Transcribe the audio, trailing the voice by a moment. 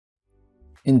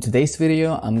In today's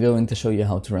video, I'm going to show you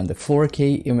how to render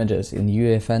 4K images in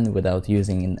UEFN without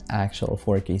using an actual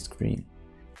 4K screen.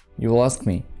 You will ask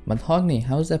me, but Hogney,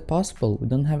 how is that possible? We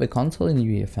don't have a console in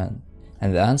UEFN.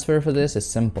 And the answer for this is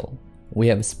simple. We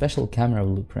have a special camera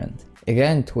blueprint. A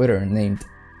guy on Twitter named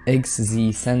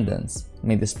HogneeDZN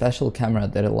made a special camera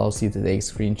that allows you to take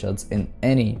screenshots in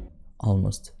any,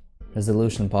 almost,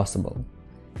 resolution possible.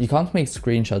 You can't make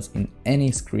screenshots in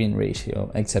any screen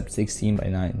ratio except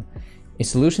 16:9. A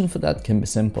solution for that can be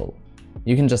simple.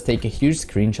 You can just take a huge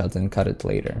screenshot and cut it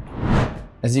later.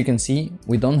 As you can see,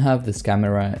 we don't have this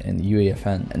camera in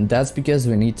UEFN, and that's because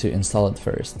we need to install it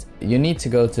first. You need to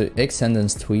go to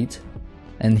HogneeDZN's tweet,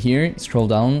 and here, scroll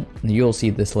down, and you'll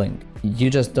see this link. You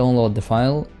just download the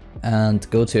file and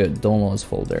go to Downloads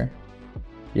folder.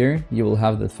 Here, you will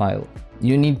have the file.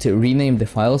 You need to rename the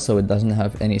file so it doesn't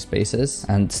have any spaces,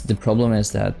 and the problem is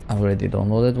that I already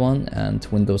downloaded one and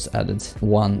Windows added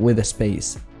one with a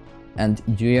space, and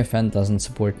UEFN doesn't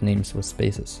support names with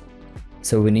spaces.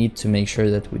 So we need to make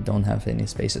sure that we don't have any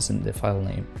spaces in the file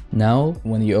name. Now,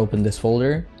 when you open this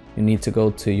folder, you need to go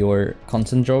to your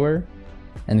content drawer,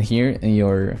 and here in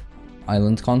your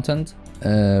island content,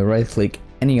 right click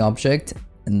any object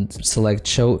and select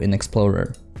Show in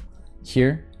Explorer.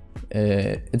 Here,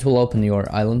 it will open your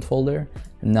island folder,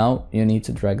 and now you need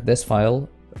to drag this file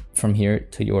from here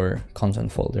to your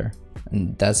content folder,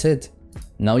 and that's it.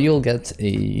 Now you'll get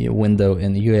a window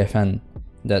in UEFN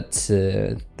that's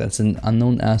an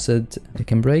unknown asset. It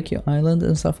can break your island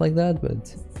and stuff like that,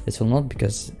 but it will not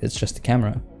because it's just a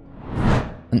camera.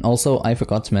 And also, I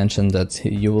forgot to mention that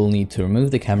you will need to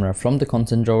remove the camera from the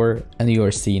content drawer and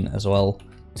your scene as well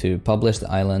to publish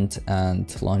the island and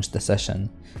launch the session,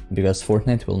 because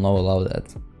Fortnite will not allow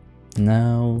that.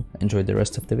 Now enjoy the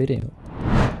rest of the video.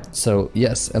 So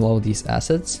yes, allow these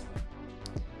assets.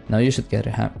 Now you should get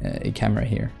a camera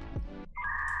here.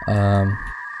 I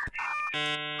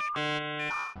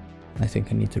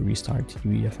think I need to restart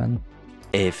UEFN.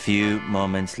 A few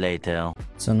moments later.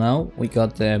 So now we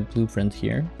got the blueprint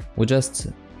here. We just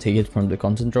take it from the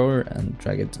content drawer and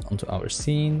drag it onto our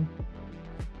scene.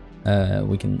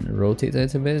 We can rotate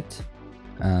it a bit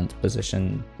and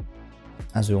position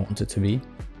as we want it to be.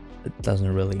 It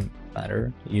doesn't really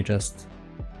matter. You just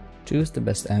choose the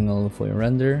best angle for your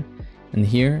render, and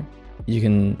here you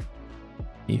can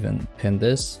even pin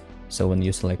this, so when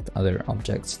you select other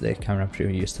objects, the camera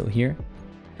preview is still here.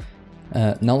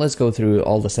 Now let's go through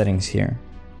all the settings here.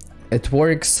 It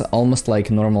works almost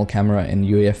like normal camera in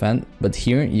UEFN, but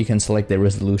here you can select the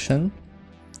resolution,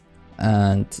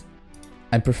 and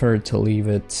I prefer to leave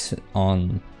it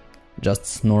on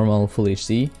just normal Full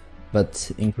HD, but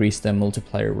increase the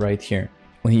multiplier right here.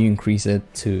 When you increase it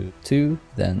to 2,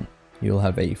 then you'll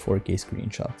have a 4K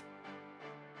screenshot.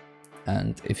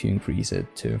 And if you increase it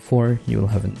to 4, you'll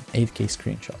have an 8K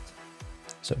screenshot.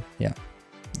 So yeah,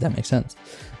 that makes sense.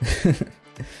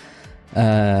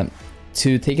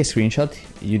 To take a screenshot,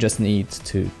 you just need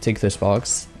to tick this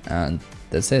box, and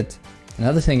that's it.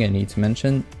 Another thing I need to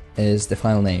mention is the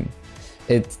file name.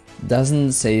 It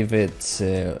doesn't save it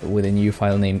with a new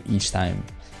file name each time.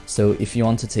 So if you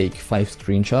want to take 5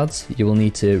 screenshots, you will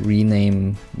need to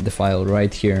rename the file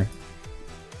right here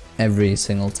every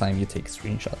single time you take a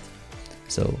screenshot.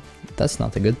 So that's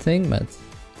not a good thing, but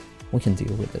we can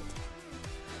deal with it.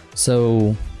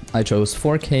 So I chose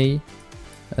 4K,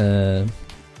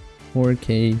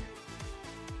 4K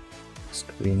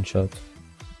screenshot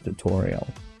tutorial,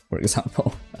 for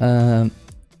example.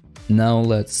 Now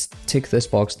let's tick this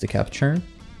box to capture.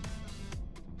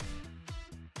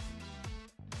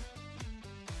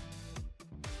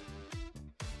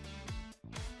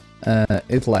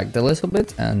 It lagged a little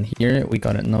bit, and here we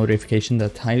got a notification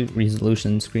that high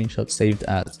resolution screenshot saved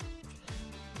as.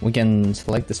 We can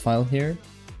select this file here,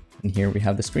 and here we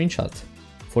have the screenshot.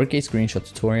 4K screenshot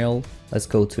tutorial. Let's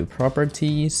go to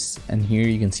properties, and here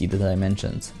you can see the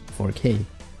dimensions, 4K.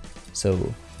 So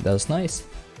that's nice.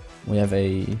 We have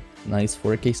a nice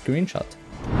 4K screenshot.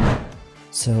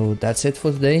 So that's it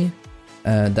for today.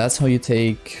 That's how you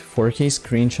take 4K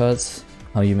screenshots,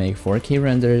 how you make 4K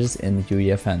renders in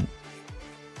UEFN.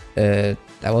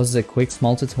 That was a quick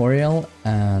small tutorial,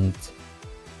 and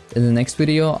in the next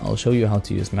video I'll show you how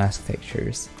to use mask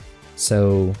textures.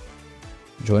 So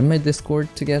join my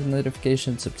Discord to get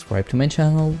notifications, subscribe to my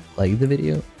channel, like the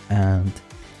video, and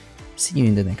see you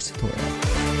in the next tutorial.